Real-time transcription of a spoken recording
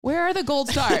Where are the gold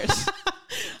stars?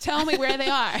 Tell me where they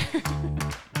are.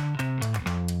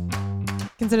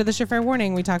 Consider this your fair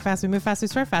warning. We talk fast, we move fast, we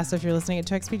swear fast. So if you're listening at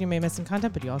 2x speed, you may miss some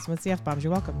content, but you also miss the F-bombs.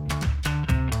 You're welcome.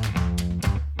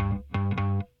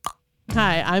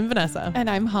 Hi, I'm Vanessa. And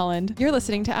I'm Holland. You're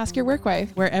listening to Ask Your Work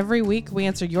Wife, where every week we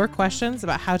answer your questions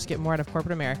about how to get more out of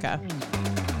corporate America.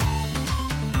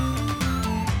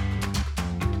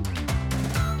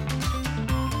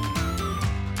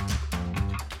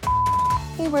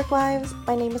 Hey Work Wives,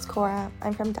 my name is Cora.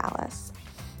 I'm from Dallas.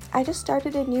 I just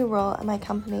started a new role at my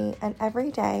company, and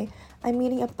every day I'm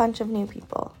meeting a bunch of new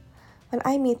people. When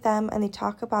I meet them and they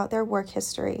talk about their work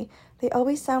history, they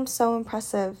always sound so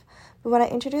impressive, but when I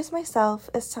introduce myself,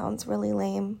 it sounds really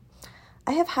lame.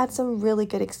 I have had some really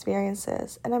good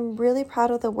experiences, and I'm really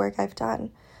proud of the work I've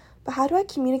done. But how do I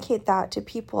communicate that to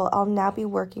people I'll now be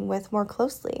working with more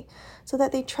closely so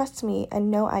that they trust me and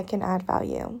know I can add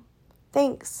value?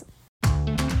 Thanks.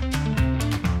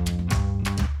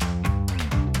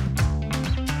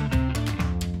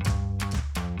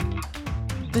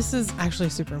 This is actually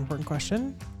a super important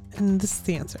question, and this is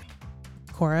the answer.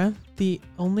 Cora, the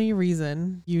only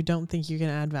reason you don't think you can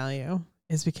add value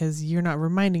is because you're not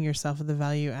reminding yourself of the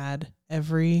value you add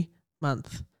every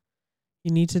month.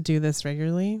 You need to do this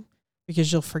regularly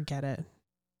because you'll forget it.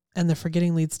 And the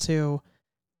forgetting leads to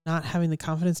not having the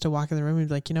confidence to walk in the room and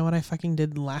be like, you know what I fucking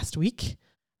did last week?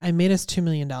 I made us $2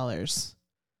 million.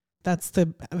 That's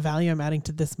the value I'm adding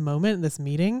to this moment, this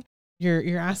meeting.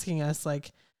 You're asking us,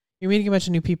 like, you're meeting a bunch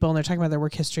of new people and they're talking about their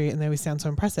work history and they always sound so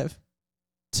impressive.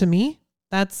 To me,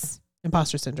 that's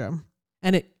imposter syndrome.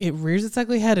 And it rears its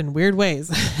ugly head in weird ways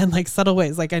and like subtle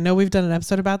ways. Like I know we've done an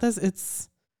episode about this.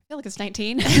 I feel like it's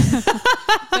 19.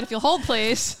 But if you'll hold,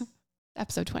 please.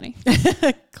 Episode 20.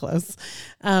 Close.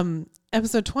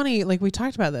 Episode 20, like we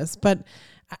talked about this, but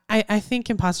I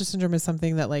think imposter syndrome is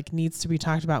something that like needs to be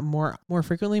talked about more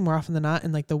frequently, more often than not,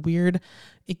 in like the weird,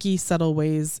 icky, subtle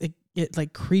ways it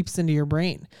like creeps into your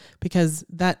brain, because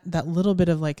that little bit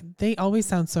of like, they always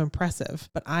sound so impressive,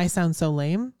 but I sound so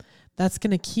lame. That's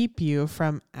going to keep you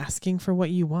from asking for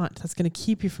what you want. That's going to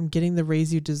keep you from getting the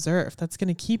raise you deserve. That's going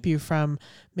to keep you from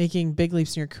making big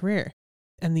leaps in your career.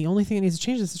 And the only thing that needs to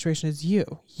change the situation is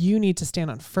you. You need to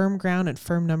stand on firm ground and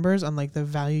firm numbers on like the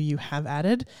value you have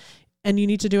added. And you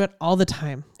need to do it all the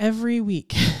time, every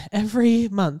week, every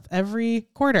month, every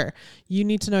quarter. You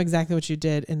need to know exactly what you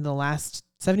did in the last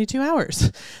 72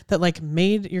 hours that like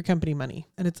made your company money.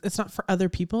 And it's not for other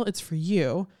people, it's for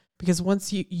you. Because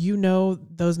once you know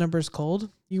those numbers cold,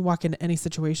 you walk into any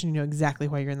situation, you know exactly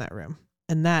why you're in that room.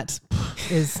 And that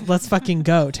is let's fucking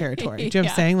go territory. Do you know what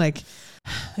I'm saying? Like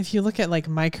if you look at like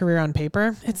my career on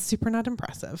paper, it's super not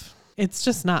impressive. It's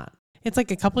just not. It's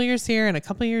like a couple years here and a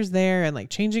couple years there and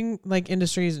like changing like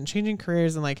industries and changing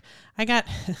careers. And like I got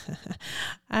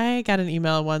an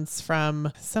email once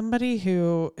from somebody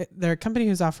their company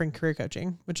who's offering career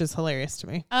coaching, which is hilarious to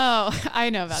me. Oh, I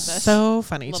know about this. So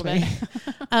funny to me.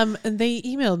 And they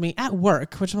emailed me at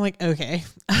work, which I'm like, okay.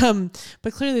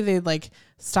 But clearly they like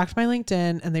stalked my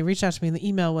LinkedIn and they reached out to me and the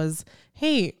email was,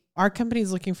 hey, our company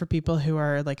is looking for people who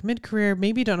are like mid-career,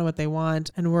 maybe don't know what they want.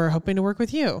 And we're hoping to work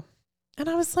with you. And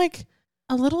I was like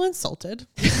a little insulted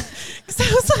because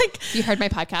I was like, you heard my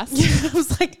podcast? Yeah, I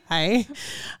was like, hi.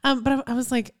 But I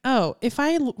was like, oh, if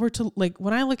I were to like,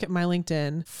 when I look at my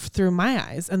LinkedIn through my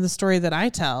eyes and the story that I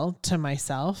tell to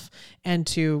myself and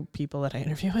to people that I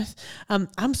interview with,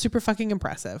 I'm super fucking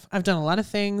impressive. I've done a lot of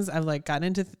things. I've like gotten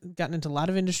into a lot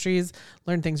of industries,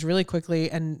 learned things really quickly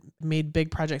and made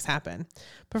big projects happen.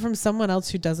 But from someone else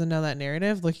who doesn't know that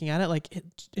narrative, looking at it, like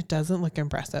it doesn't look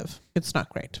impressive. It's not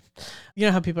great. You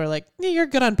know how people are like, yeah, you're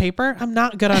good on paper. I'm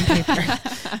not good on paper.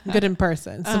 I'm good in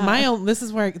person. So this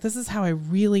is how I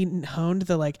really honed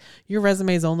the like, your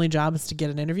resume's only job is to get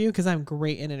an interview, because I'm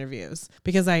great in interviews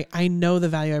because I know the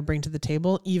value I bring to the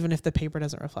table, even if the paper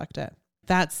doesn't reflect it.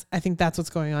 I think that's what's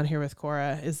going on here with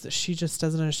Cora, is that she just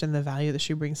doesn't understand the value that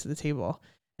she brings to the table.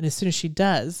 And as soon as she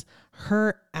does,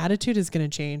 her attitude is going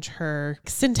to change. Her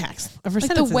syntax of her like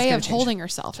sentence the way of change. holding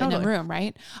herself Totally. in a room,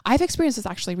 right? I've experienced this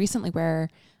actually recently where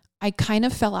I kind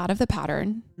of fell out of the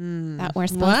pattern that we're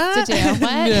supposed to do.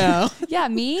 What? No. Yeah,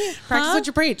 me? Practice what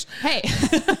you preach. Hey,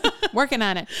 working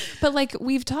on it. But like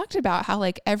we've talked about how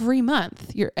like every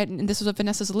month and this is what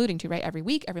Vanessa's alluding to, right? Every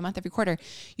week, every month, every quarter,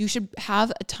 you should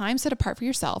have a time set apart for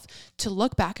yourself to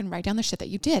look back and write down the shit that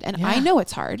you did. And I know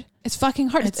it's hard. It's fucking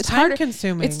hard. It's time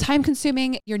consuming. It's time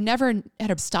consuming. You're never at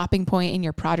a stopping point in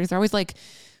your projects. They're always like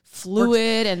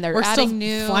fluid and they're We're adding still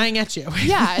new flying at you.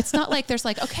 Yeah, it's not like there's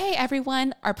like, okay,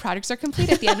 everyone, our projects are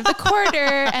complete at the end of the quarter,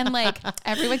 and like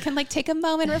everyone can like take a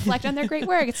moment, reflect on their great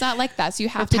work. It's not like that. So you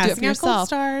have to do it for yourself,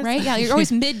 stars. right? Yeah, you're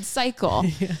always mid-cycle.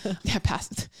 Yeah,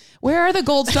 past. Where are the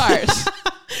gold stars?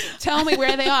 Tell me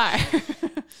where they are.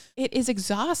 It is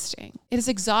exhausting. It is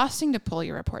exhausting to pull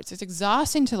your reports. It's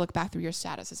exhausting to look back through your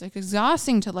status. It's like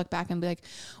exhausting to look back and be like,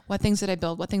 what things did I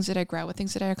build? What things did I grow? What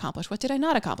things did I accomplish? What did I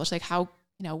not accomplish? Like how,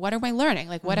 what am I learning?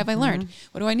 Like, what have I learned?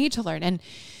 What do I need to learn? And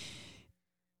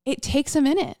it takes a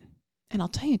minute. And I'll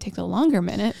tell you, it takes a longer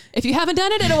minute if you haven't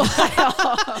done it in a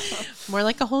while. More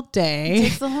like a whole day. It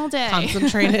takes the whole day.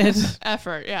 Concentrated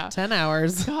effort. Yeah. 10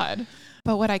 hours. God.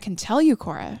 But what I can tell you,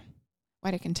 Cora,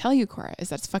 is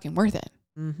that it's fucking worth it.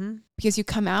 Mm-hmm. Because you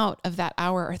come out of that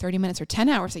hour or 30 minutes or 10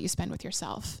 hours that you spend with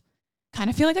yourself kind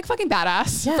of feeling like fucking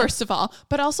badass, first of all,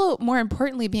 but also more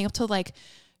importantly, being able to like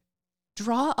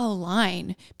draw a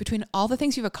line between all the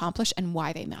things you've accomplished and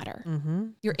why they matter. Mm-hmm.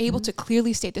 You're able to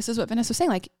clearly state, this is what Vanessa was saying,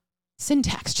 like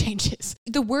syntax changes.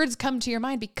 The words come to your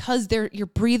mind because you're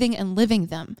breathing and living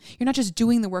them. You're not just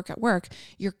doing the work at work.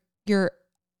 You're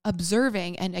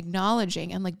observing and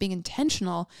acknowledging and like being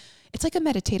intentional. It's like a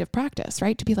meditative practice,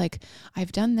 right? To be like,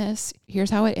 I've done this.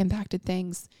 Here's how it impacted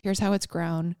things. Here's how it's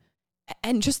grown.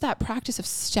 And just that practice of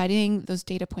studying those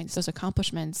data points, those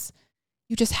accomplishments,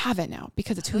 you just have it now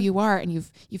because it's who you are. And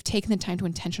you've taken the time to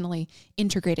intentionally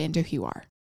integrate it into who you are.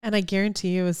 And I guarantee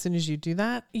you, as soon as you do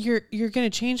that, you're going to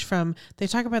change from, they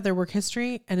talk about their work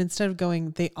history, and instead of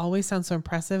going, they always sound so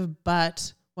impressive,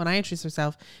 but when I introduce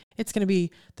myself, it's going to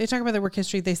be, they talk about their work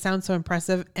history, they sound so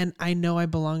impressive, and I know I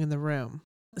belong in the room.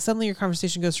 Suddenly your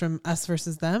conversation goes from us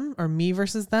versus them, or me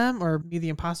versus them, or me the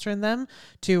imposter in them,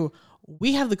 to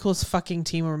we have the coolest fucking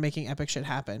team and we're making epic shit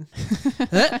happen.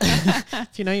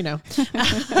 If you know, you know.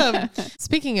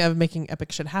 Speaking of making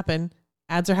epic shit happen,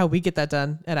 ads are how we get that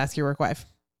done at Ask Your Work Wife.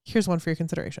 Here's one for your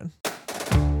consideration.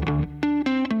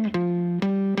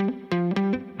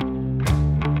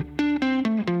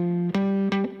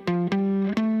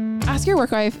 Ask Your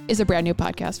Work Wife is a brand new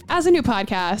podcast. As a new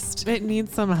podcast, It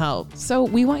needs some help. so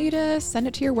we want you to send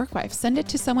it to your work wife. Send it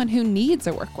to someone who needs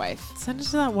a work wife. Send it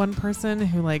to that one person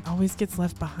who like always gets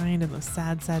left behind in those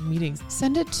sad meetings.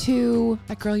 Send it to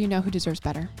that girl you know who deserves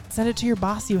better. Send it to your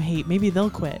boss you hate. Maybe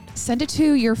they'll quit. Send it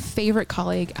to your favorite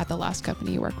colleague at the last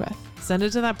company you work with. Send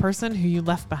it to that person who you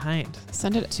left behind.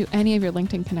 Send it to any of your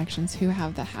LinkedIn connections who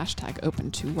have the hashtag open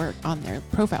to work on their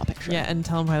profile picture. Yeah, and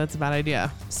tell them why that's a bad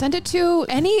idea. Send it to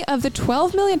any of the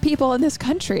 12 million people in this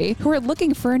country who are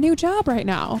looking for a new job right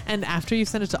now. And after you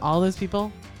send it to all those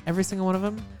people, every single one of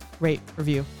them, rate,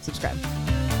 review, subscribe.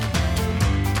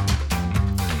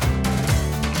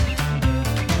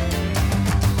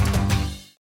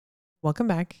 Welcome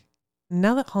back.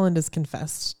 Now that Holland has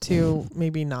confessed to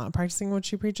maybe not practicing what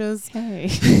she preaches, Hey.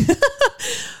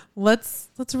 let's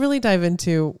really dive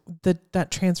into that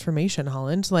transformation,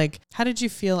 Holland. Like, how did you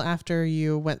feel after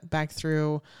you went back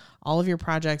through all of your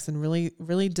projects and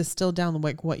really distilled down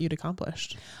like what you'd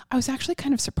accomplished? I was actually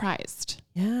kind of surprised.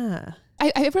 Yeah.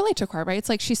 I relate to her, right? It's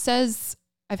like she says,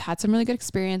 I've had some really good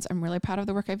experience. I'm really proud of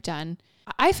the work I've done.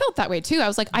 I felt that way too. I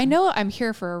was like, I know I'm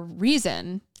here for a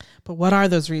reason. But what are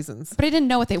those reasons? But I didn't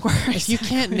know what they were. If you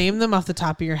can't name them off the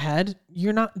top of your head,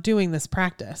 you're not doing this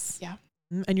practice. Yeah.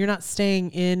 And you're not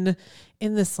staying in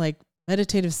this like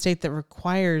meditative state that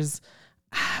requires,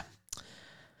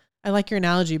 I like your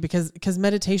analogy because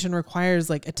meditation requires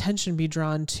like attention be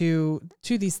drawn to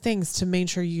these things to make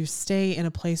sure you stay in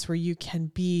a place where you can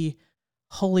be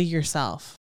wholly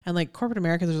yourself. And like corporate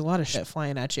America, there's a lot of shit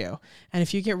flying at you. And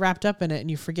if you get wrapped up in it and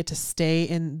you forget to stay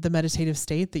in the meditative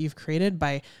state that you've created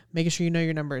by making sure you know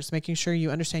your numbers, making sure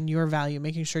you understand your value,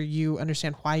 making sure you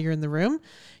understand why you're in the room,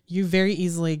 you very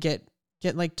easily get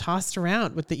like tossed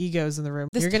around with the egos in the room.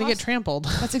 You're going to get trampled.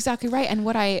 That's exactly right. And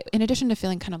in addition to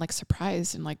feeling kind of like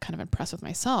surprised and like kind of impressed with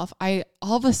myself,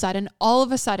 all of a sudden,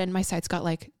 my sights got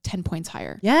like 10 points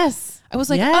higher. Yes. I was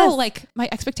like, yes. Oh, like my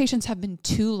expectations have been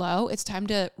too low. It's time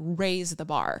to raise the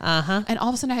bar. Uh-huh. And all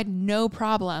of a sudden I had no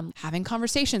problem having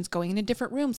conversations, going into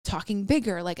different rooms, talking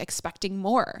bigger, like expecting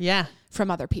more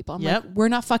from other people. I'm like, we're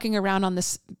not fucking around on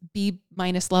this B-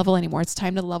 level anymore. It's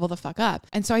time to level the fuck up.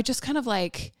 And so I just kind of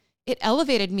like, it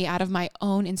elevated me out of my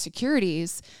own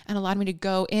insecurities and allowed me to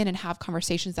go in and have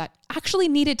conversations that actually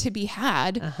needed to be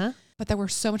had, but that were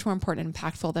so much more important and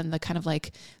impactful than the kind of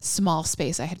like small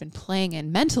space I had been playing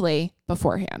in mentally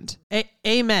beforehand.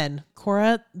 Amen.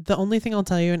 Cora, the only thing I'll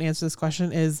tell you in answer to this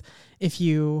question is if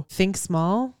you think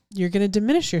small, you're going to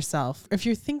diminish yourself. If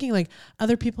you're thinking like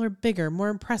other people are bigger, more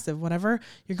impressive, whatever,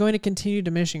 you're going to continue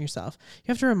diminishing yourself.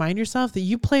 You have to remind yourself that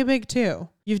you play big too.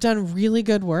 You've done really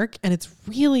good work and it's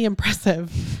really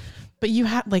impressive. But you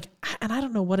have like, and I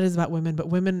don't know what it is about women, but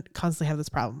women constantly have this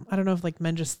problem. I don't know if like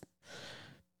men just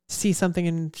see something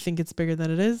and think it's bigger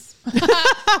than it is.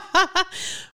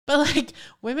 But like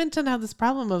women tend to have this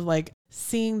problem of like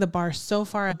seeing the bar so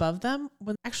far above them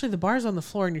when actually the bar's on the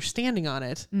floor and you're standing on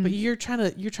it, but you're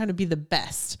trying to be the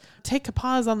best. Take a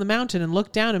pause on the mountain and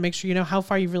look down and make sure you know how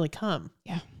far you've really come.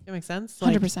 Yeah. That makes sense?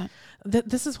 100%.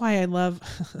 This is why I love,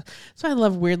 that's why I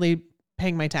love weirdly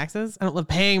paying my taxes. I don't love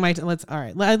paying my,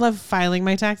 I love filing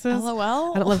my taxes.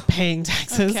 LOL. I don't love paying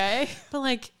taxes. Okay. But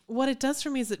like what it does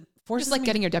for me is it forces Just like me,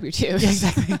 getting your W-2. yeah,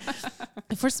 exactly.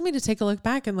 It forces me to take a look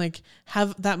back and like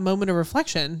have that moment of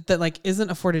reflection that like isn't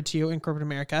afforded to you in corporate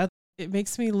America. It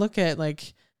makes me look at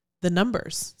like the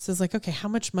numbers. So it's like, okay, how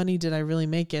much money did I really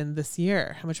make in this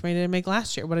year? How much money did I make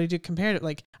last year? What did I do compared to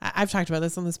like, I've talked about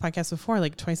this on this podcast before,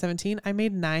 like 2017, I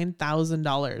made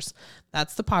 $9,000.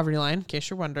 That's the poverty line, in case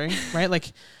you're wondering, right?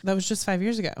 Like that was just 5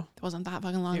 years ago. It wasn't that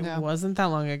fucking long ago. It wasn't that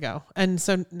long ago. And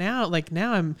so now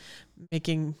I'm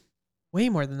making way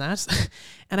more than that.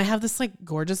 And I have this like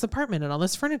gorgeous apartment and all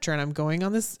this furniture and I'm going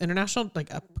on this international,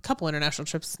 like a couple international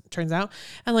trips turns out.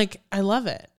 And like, I love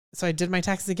it. So I did my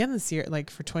taxes again this year, like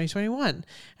for 2021.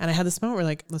 And I had this moment where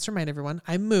like, let's remind everyone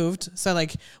I moved. So I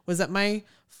like was at my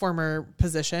former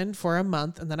position for a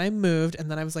month and then I moved. And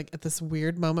then I was like at this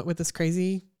weird moment with this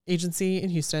crazy agency in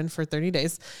Houston for 30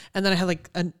 days. And then I had like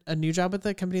a new job with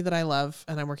the company that I love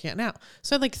and I'm working at now.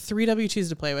 So I had like 3 W-2s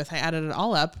to play with. I added it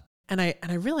all up. And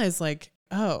I realized like,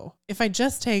 oh, if I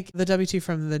just take the W-2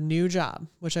 from the new job,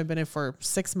 which I've been in for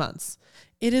 6 months,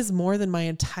 it is more than my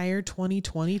entire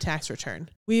 2020 tax return.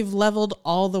 We've leveled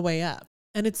all the way up.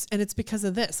 And it's because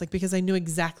of this, like, because I knew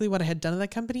exactly what I had done at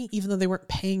that company, even though they weren't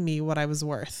paying me what I was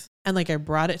worth. And like, I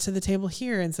brought it to the table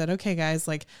here and said, okay, guys,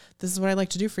 like, this is what I'd like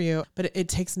to do for you. But it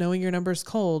takes knowing your numbers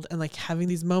cold and like having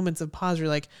these moments of pause where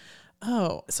you're like,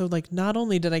 oh, so like, not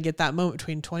only did I get that moment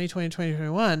between 2020 and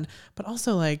 2021, but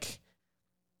also like,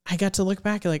 I got to look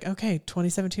back at like, okay,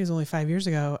 2017 was only 5 years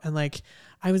ago. And like,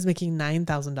 I was making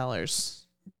 $9,000.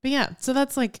 But yeah, so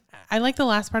that's like, I like the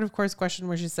last part of Cora's question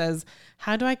where she says,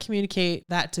 how do I communicate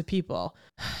that to people?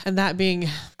 And that being,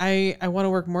 I want to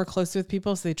work more closely with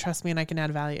people so they trust me and I can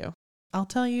add value. I'll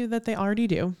tell you that they already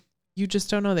do. You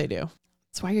just don't know they do.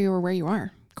 That's why you were where you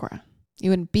are, Cora. You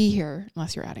wouldn't be here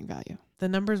unless you're adding value. The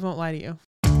numbers won't lie to you.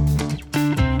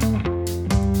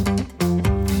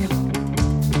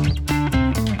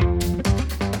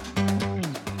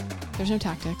 There's no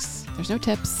tactics. There's no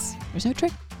tips. There's no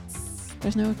tricks.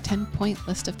 There's no 10-point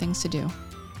list of things to do.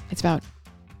 It's about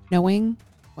knowing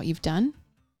what you've done,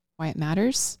 why it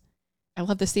matters. I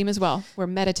love this theme as well. We're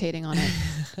meditating on it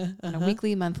on a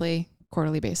weekly, monthly,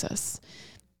 quarterly basis.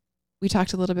 We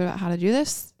talked a little bit about how to do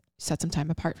this. Set some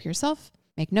time apart for yourself.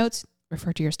 Make notes.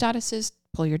 Refer to your statuses.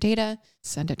 Pull your data.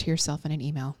 Send it to yourself in an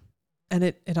email. And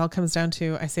it all comes down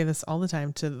to, I say this all the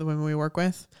time to the women we work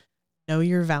with, know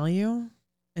your value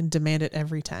and demand it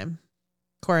every time.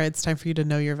 Cora, it's time for you to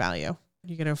know your value.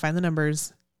 You're going to find the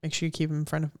numbers. Make sure you keep them in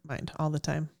front of mind all the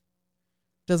time.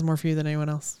 It does more for you than anyone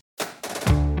else.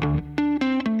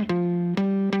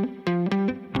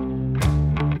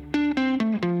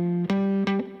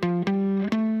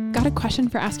 Got a question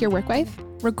for Ask Your Work Wife?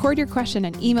 Record your question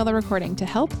and email the recording to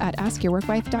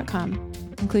help@askyourworkwife.com.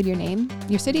 Include your name,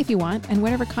 your city if you want, and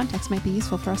whatever context might be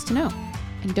useful for us to know.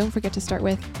 And don't forget to start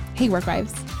with, hey, work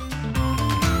wives.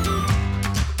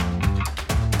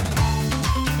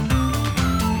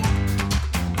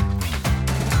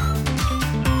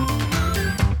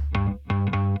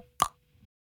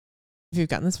 If you've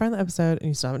gotten this far in the episode and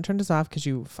you still haven't turned us off because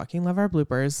you fucking love our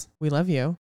bloopers, we love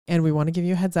you. And we want to give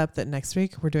you a heads up that next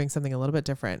week we're doing something a little bit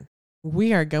different.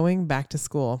 We are going back to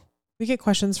school. We get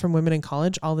questions from women in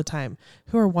college all the time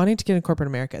who are wanting to get in corporate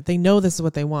America. They know this is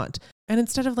what they want. And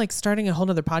instead of like starting a whole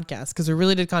nother podcast, because we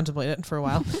really did contemplate it for a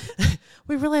while,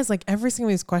 we realized like every single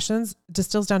of these questions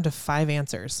distills down to 5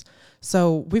 answers.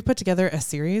 So we've put together a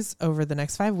series over the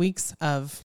next 5 weeks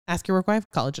of Ask Your Work Wife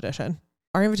College Edition.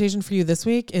 Our invitation for you this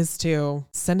week is to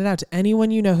send it out to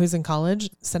anyone you know who's in college,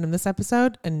 send them this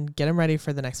episode and get them ready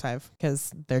for the next 5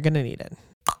 because they're going to need it.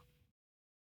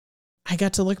 I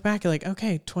got to look back at like,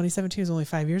 okay, 2017 was only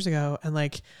 5 years ago. And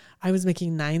like, I was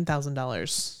making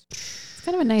 $9,000. It's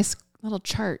kind of a nice little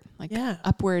chart, like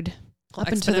upward, up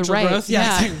and to the right. Growth.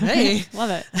 Yeah. Hey, love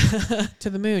it. To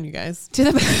the moon, you guys. To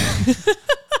the moon.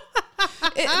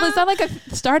 Was that like a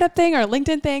startup thing or a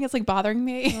LinkedIn thing? It's like bothering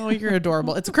me. Oh, you're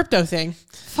adorable. It's a crypto thing.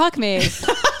 Fuck me.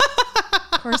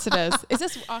 course it is. Is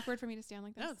this awkward for me to stand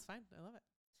like this? No, it's fine. I love it.